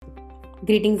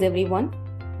Greetings everyone.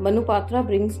 Manu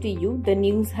brings to you the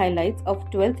news highlights of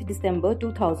 12th December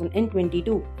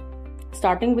 2022.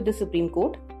 Starting with the Supreme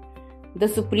Court. The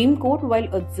Supreme Court,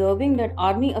 while observing that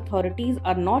army authorities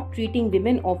are not treating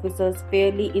women officers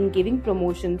fairly in giving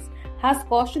promotions, has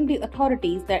cautioned the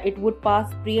authorities that it would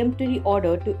pass preemptory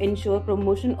order to ensure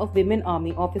promotion of women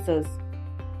army officers.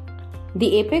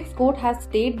 The Apex Court has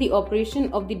stayed the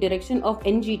operation of the direction of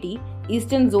NGT,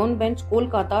 Eastern Zone Bench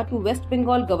Kolkata, to West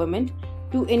Bengal government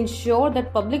to ensure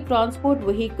that public transport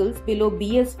vehicles below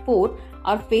BS4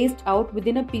 are phased out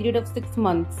within a period of 6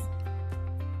 months.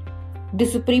 The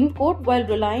Supreme Court, while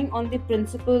relying on the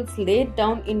principles laid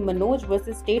down in Manoj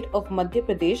v. State of Madhya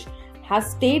Pradesh,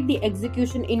 has stayed the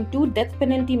execution in 2 death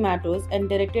penalty matters and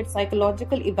directed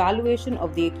psychological evaluation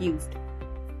of the accused.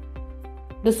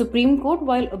 The Supreme Court,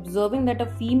 while observing that a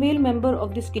female member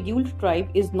of the scheduled tribe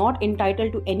is not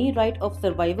entitled to any right of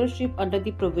survivorship under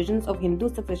the provisions of Hindu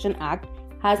Succession Act,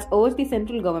 has urged the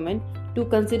central government to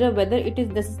consider whether it is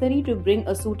necessary to bring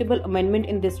a suitable amendment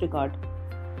in this regard.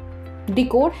 The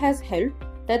court has held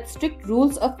that strict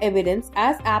rules of evidence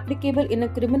as applicable in a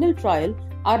criminal trial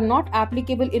are not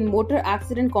applicable in motor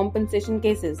accident compensation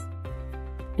cases.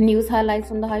 News highlights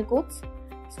from the High Courts.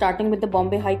 Starting with the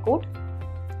Bombay High Court.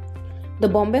 The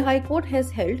Bombay High Court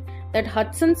has held that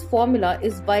Hudson's formula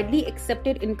is widely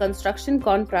accepted in construction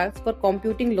contracts for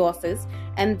computing losses,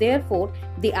 and therefore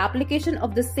the application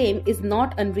of the same is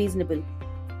not unreasonable.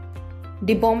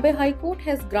 The Bombay High Court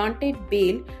has granted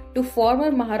bail to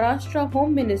former Maharashtra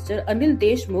Home Minister Anil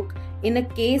Deshmukh in a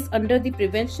case under the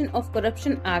Prevention of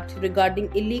Corruption Act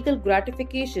regarding illegal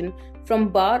gratification from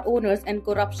bar owners and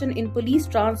corruption in police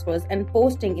transfers and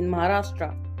posting in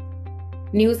Maharashtra.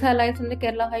 News highlights from the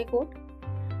Kerala High Court.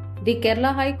 The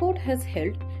Kerala High Court has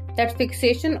held that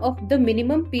fixation of the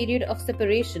minimum period of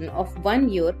separation of 1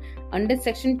 year under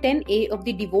Section 10A of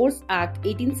the Divorce Act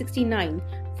 1869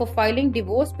 for filing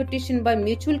divorce petition by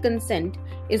mutual consent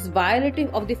is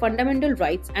violative of the fundamental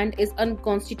rights and is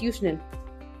unconstitutional.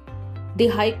 The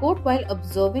High Court, while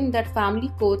observing that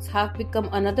family courts have become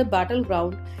another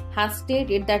battleground, has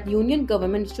stated that union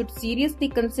government should seriously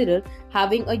consider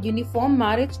having a uniform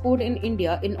marriage code in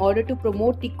India in order to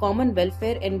promote the common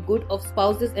welfare and good of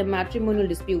spouses in matrimonial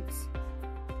disputes.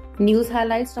 News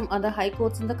highlights from other high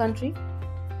courts in the country.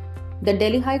 The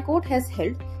Delhi High Court has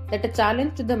held that a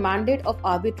challenge to the mandate of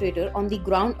arbitrator on the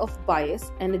ground of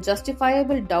bias and a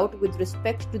justifiable doubt with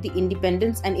respect to the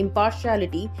independence and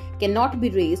impartiality cannot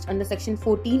be raised under Section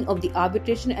 14 of the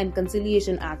Arbitration and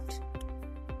Conciliation Act.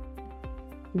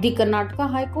 The Karnataka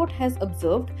High Court has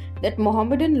observed that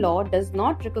Mohammedan law does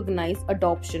not recognize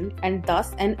adoption, and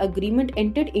thus an agreement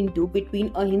entered into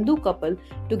between a Hindu couple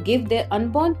to give their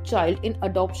unborn child in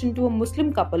adoption to a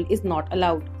Muslim couple is not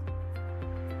allowed.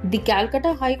 The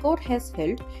Calcutta High Court has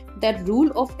held that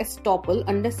rule of estoppel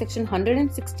under Section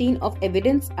 116 of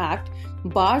Evidence Act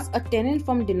bars a tenant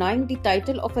from denying the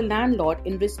title of a landlord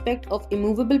in respect of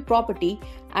immovable property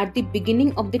at the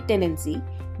beginning of the tenancy,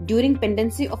 during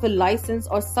pendency of a license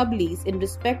or sublease in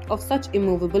respect of such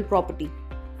immovable property.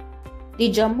 The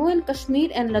Jammu and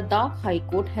Kashmir and Ladakh High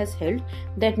Court has held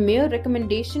that mere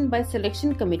recommendation by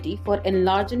selection committee for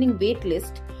enlarging wait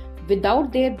list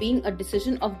without there being a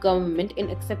decision of government in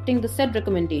accepting the said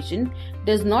recommendation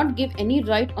does not give any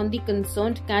right on the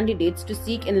concerned candidates to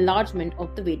seek enlargement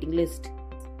of the waiting list.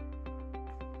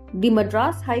 The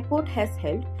Madras High Court has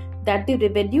held that the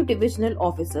Revenue Divisional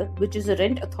Officer, which is a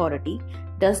rent authority,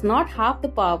 does not have the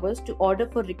powers to order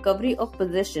for recovery of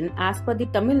possession as per the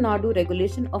Tamil Nadu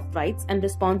Regulation of Rights and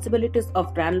Responsibilities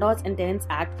of Landlords and Tenants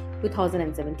Act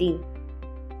 2017.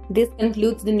 This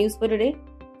concludes the news for today.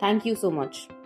 Thank you so much.